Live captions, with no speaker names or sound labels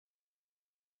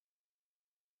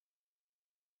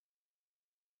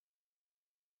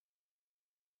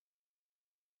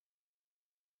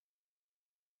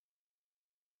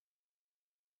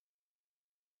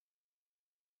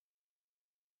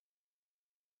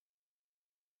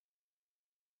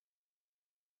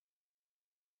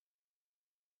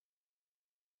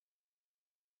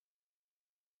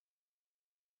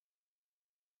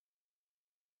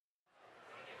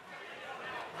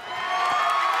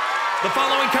The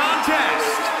following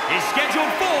contest is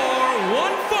scheduled for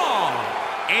one fall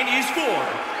and is for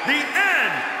the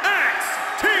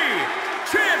NXT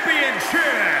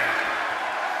Championship.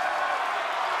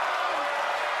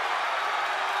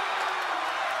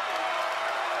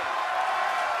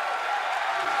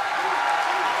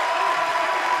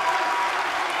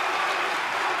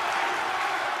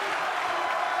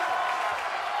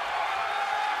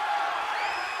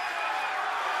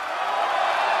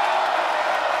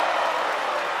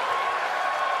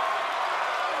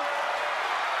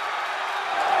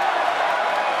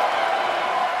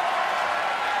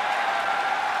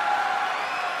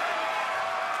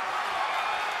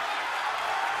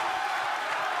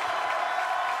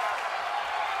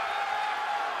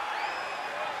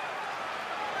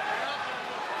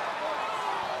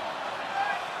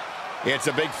 It's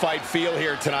a big fight feel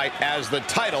here tonight as the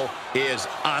title is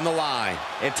on the line.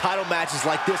 And title matches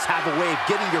like this have a way of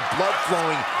getting your blood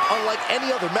flowing unlike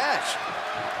any other match.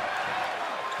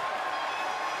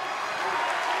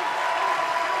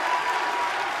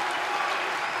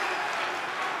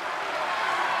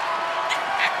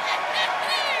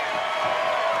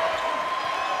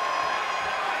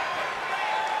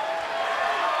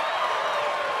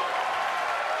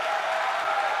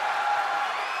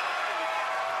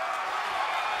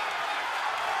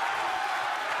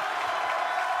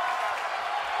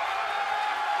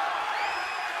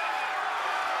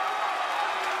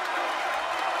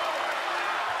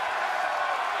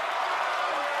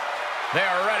 They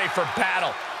are ready for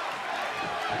battle.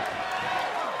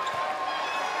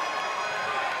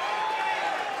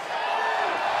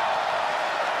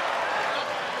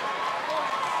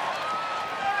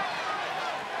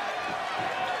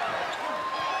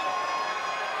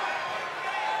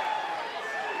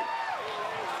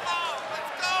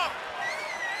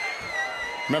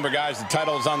 Remember, guys, the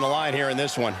title is on the line here in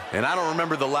this one. And I don't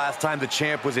remember the last time the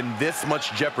champ was in this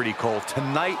much jeopardy, Cole.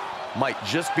 Tonight might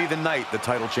just be the night the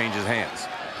title changes hands.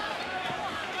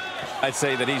 I'd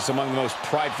say that he's among the most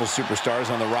prideful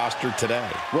superstars on the roster today.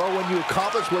 Well, when you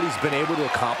accomplish what he's been able to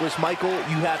accomplish, Michael,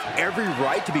 you have every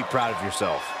right to be proud of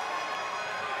yourself.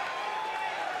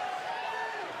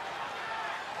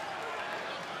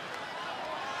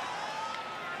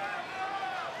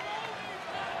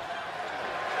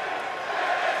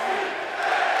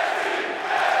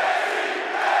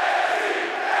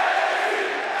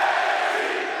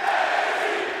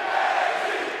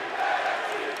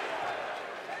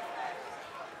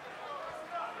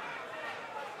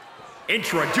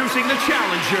 Introducing the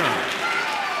challenger.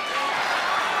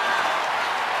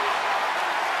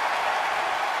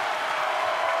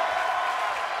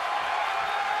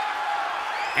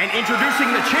 And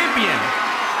introducing the champion.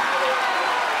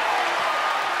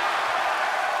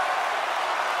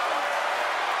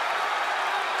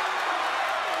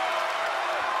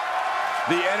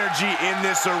 The energy in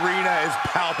this arena is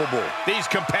palpable. These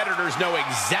competitors know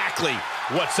exactly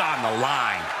what's on the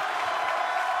line.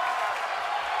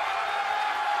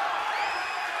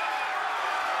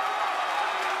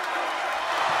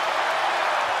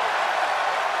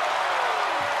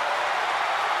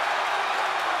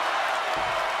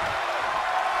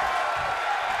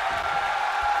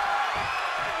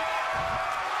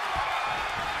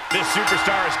 This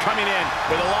superstar is coming in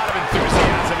with a lot of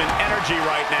enthusiasm and energy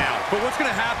right now. But what's going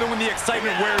to happen when the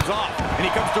excitement wears off and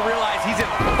he comes to realize he's in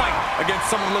a fight against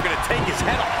someone looking to take his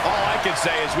head off? All I can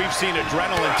say is we've seen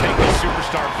adrenaline take this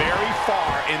superstar very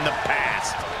far in the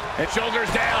past. And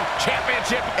shoulders down,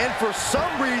 championship. And for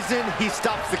some reason, he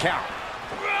stops the count.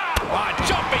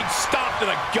 Jumping stomp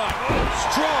to the gut.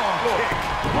 Strong kick.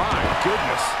 My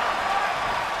goodness.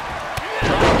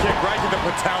 Drop kick right to the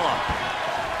patella.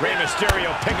 Rey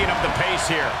Mysterio picking up the pace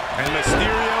here. And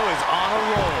Mysterio is on a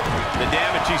roll. The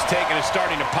damage he's taken is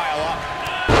starting to pile up.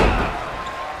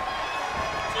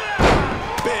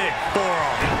 Big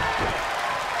forearm.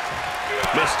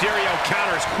 Mysterio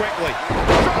counters quickly.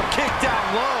 Drop kick down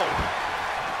low.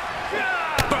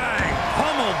 Bang!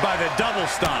 Pummeled by the double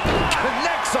stomp.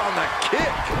 Connects on the kick.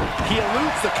 He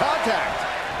eludes the contact.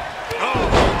 Oh,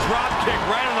 drop kick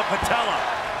right on the patella.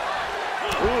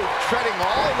 Ooh, treading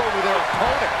all over their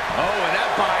opponent. Oh, and that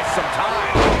buys some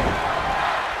time.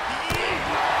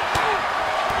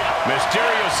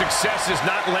 Mysterio's success is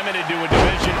not limited to a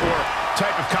division or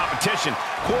type of competition.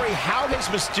 Corey, how has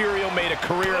Mysterio made a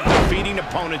career of defeating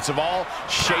opponents of all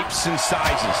shapes and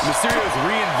sizes? Mysterio's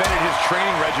reinvented his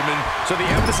training regimen, so the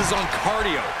emphasis on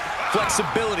cardio,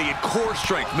 flexibility, and core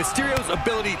strength. Mysterio's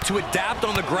ability to adapt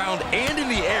on the ground and in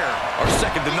the air are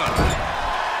second to none.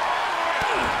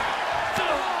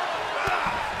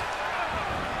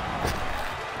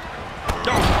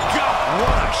 Oh, God,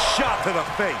 what a shot to the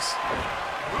face.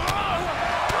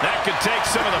 That could take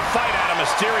some of the fight out of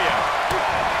Mysterio.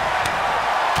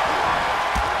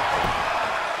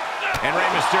 And Rey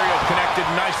Mysterio connected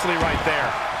nicely right there.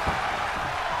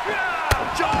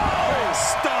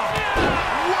 Stop.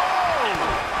 Whoa!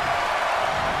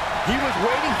 He was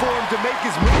waiting for him to make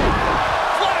his move.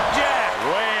 Flapjack!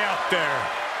 Way up there.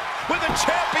 With a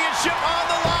championship on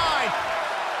the line.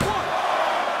 1,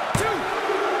 2,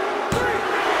 3.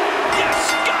 Yes,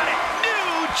 got it!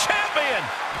 New champion!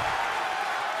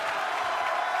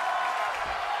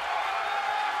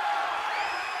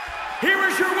 Here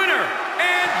is your winner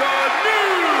and the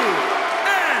new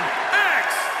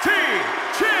NXT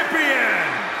champion,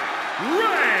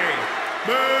 Rey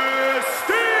Mysterio!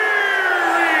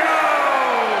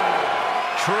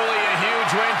 Truly a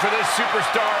huge win for this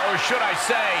superstar, or should I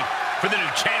say, for the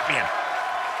new champion.